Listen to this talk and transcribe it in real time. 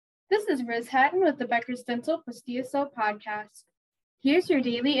This is Riz Hatton with the Becker's Dental plus DSO podcast. Here's your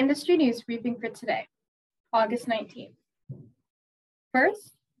daily industry news briefing for today, August 19th.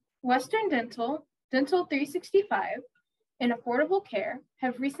 First, Western Dental, Dental 365, and Affordable Care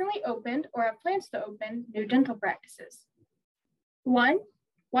have recently opened or have plans to open new dental practices. 1.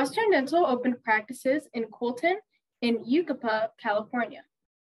 Western Dental opened practices in Colton and Yucapa, California.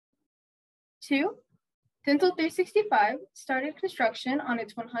 2. Dental 365 started construction on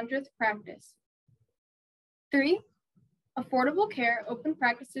its 100th practice. 3. Affordable Care opened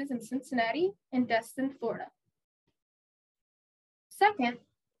practices in Cincinnati and Destin, Florida. Second,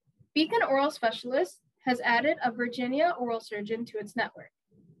 Beacon Oral Specialists has added a Virginia oral surgeon to its network.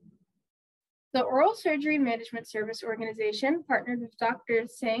 The Oral Surgery Management Service Organization partnered with Dr.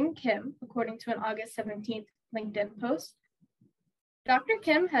 Sang Kim, according to an August 17th LinkedIn post. Dr.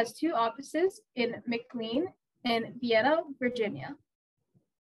 Kim has 2 offices in McLean and Vienna, Virginia.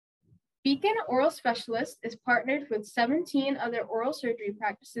 Beacon Oral Specialist is partnered with 17 other oral surgery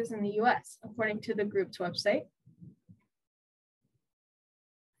practices in the U.S., according to the group's website.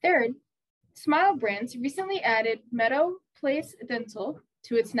 Third, Smile Brands recently added Meadow Place Dental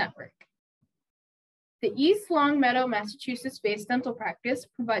to its network. The East Longmeadow, Massachusetts-based dental practice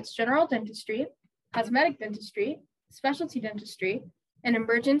provides general dentistry, cosmetic dentistry, specialty dentistry, and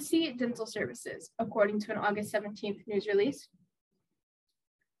emergency dental services, according to an August 17th news release.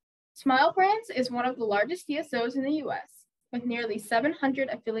 Smile Brands is one of the largest DSOs in the U.S., with nearly 700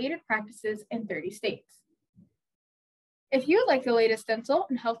 affiliated practices in 30 states. If you would like the latest dental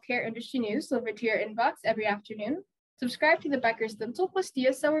and healthcare industry news delivered to your inbox every afternoon, subscribe to the Becker's Dental plus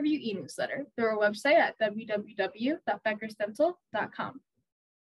DSO Review e-newsletter through our website at www.beckersdental.com.